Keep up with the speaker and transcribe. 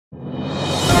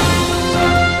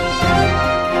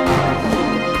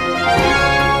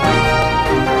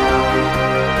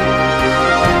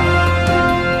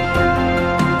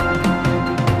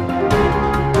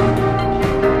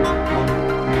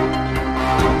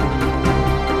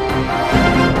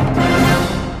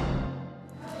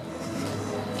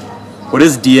What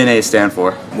does DNA stand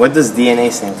for? What does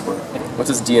DNA stand for? What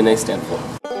does DNA stand for?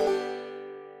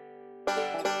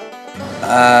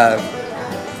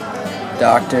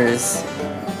 Doctors.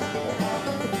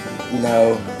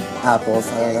 No. Apples.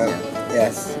 I don't know.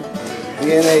 Yes.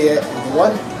 DNA,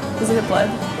 what? Isn't it blood?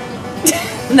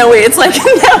 No, wait, it's like,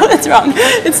 no, that's wrong.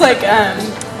 It's like,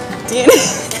 DNA.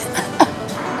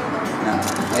 No.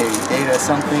 Maybe data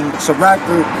something. It's a rap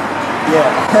group.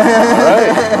 Yeah.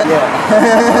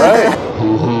 Alright.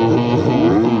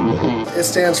 It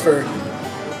stands for,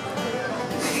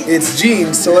 it's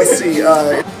genes, so let's see.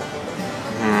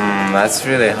 That's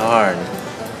really hard.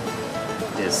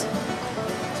 It is.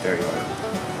 It's very hard.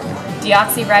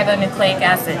 Deoxyribonucleic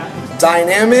acid.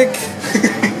 Dynamic,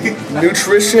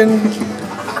 nutrition,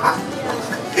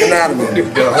 anatomy.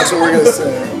 That's what we're gonna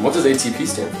say. What does ATP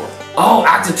stand for? Oh,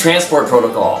 active transport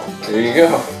protocol. There you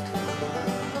go.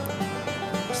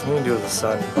 Something to do with the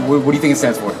sun. What do you think it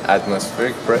stands for?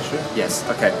 Atmospheric pressure? Yes.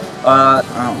 Okay.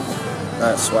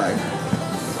 Swag.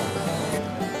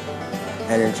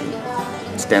 Energy.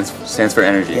 Stands for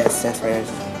energy. Yes, stands for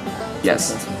energy.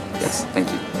 Yes. Yes. Thank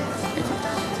you.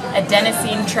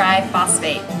 Adenosine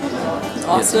triphosphate.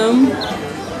 Awesome.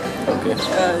 Okay.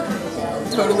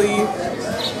 Totally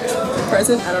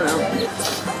present? I don't know.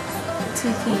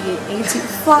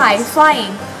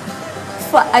 Flying.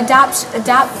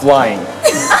 Adapt. Flying.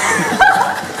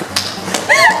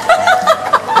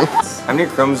 How many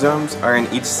chromosomes are in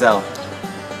each cell?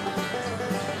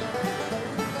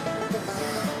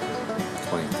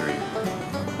 23.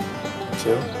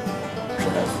 2?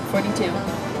 42.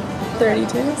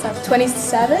 32?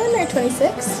 27 or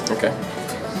 26? Okay.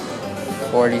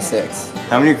 46.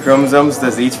 How many chromosomes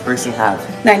does each person have?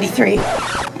 93.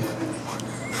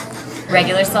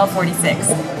 Regular cell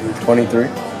 46. 23.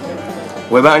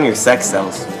 What about in your sex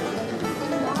cells?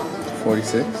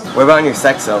 46. What about in your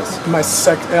sex cells?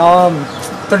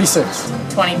 36.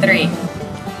 23.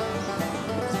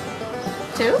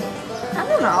 2? I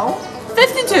don't know.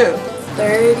 52.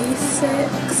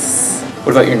 36.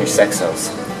 What about in your sex cells?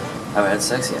 Haven't had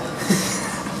sex yet.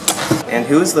 And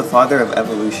who is the father of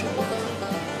evolution?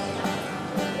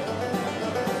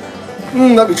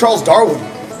 That'd be Charles Darwin.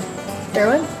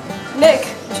 Darwin? Nick.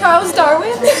 Charles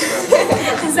Darwin?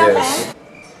 Is that bad?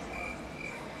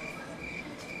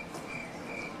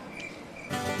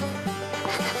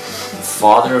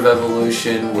 Father of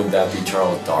evolution, would that be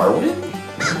Charles Darwin?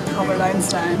 Albert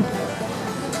Einstein.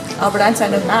 Albert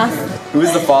Einstein did math. Who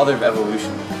is the father of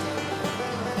evolution?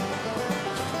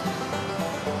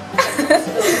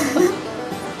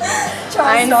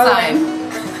 Charles Darwin.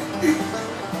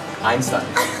 Einstein.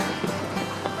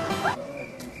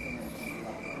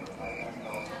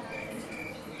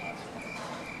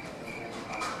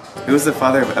 Who is the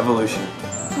father of evolution?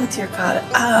 Oh dear God.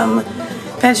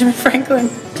 Benjamin Franklin.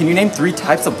 Can you name 3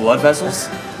 types of blood vessels?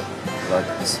 Blood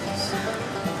vessels.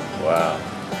 Wow.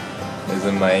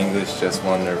 Isn't my English just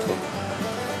wonderful?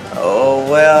 Oh,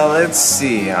 well, let's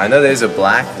see. I know there's a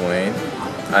black vein.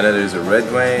 I know there's a red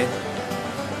vein.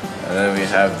 And then we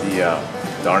have the,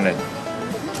 darn it.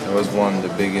 There was one, the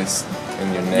biggest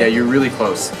in your neck. Yeah, you're really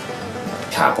close.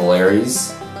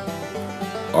 Capillaries,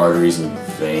 arteries and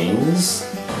veins.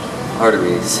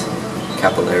 Arteries.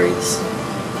 Capillaries.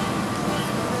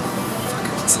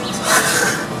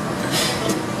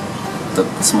 The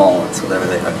small ones, whatever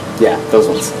they are. Yeah, those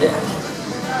ones. Yeah.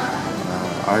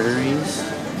 Arteries?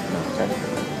 Okay.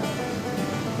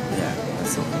 Yeah,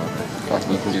 that's the one. Come on,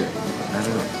 you can do it. I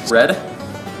don't know. Red,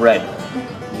 red,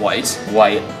 white,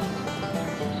 white,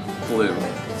 blue.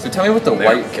 So tell me what the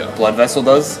white blood vessel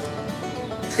does.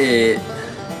 It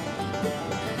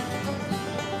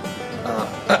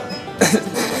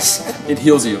it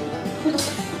heals you.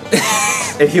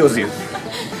 It heals you.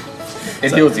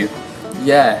 It heals you.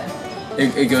 Yeah.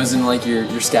 It goes in like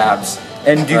your scabs.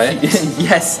 And do right?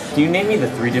 yes. Can you name me the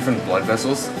 3 different blood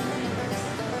vessels?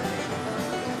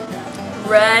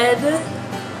 Red,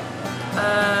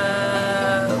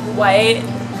 white,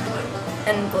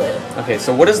 and blue. Okay,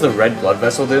 so what does the red blood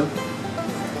vessel do?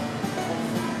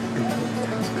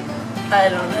 I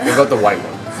don't know. What about the white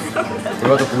one? What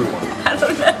about the blue one? I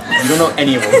don't know. You don't know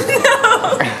any of them.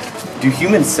 No. Do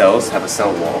human cells have a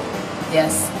cell wall?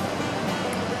 Yes.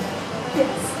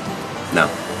 No.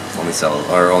 Only cell,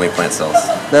 or only plant cells.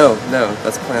 No,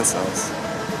 that's plant cells.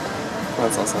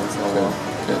 Plant cells have a cell wall.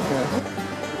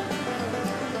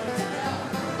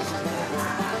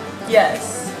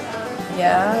 Yes.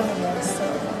 Yeah.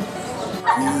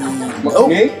 No,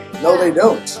 no, they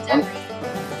don't.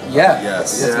 Yeah.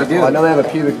 Yes. Yes, we do. I know they have a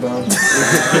pubic bone.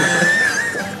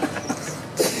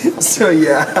 So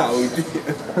yeah, we do.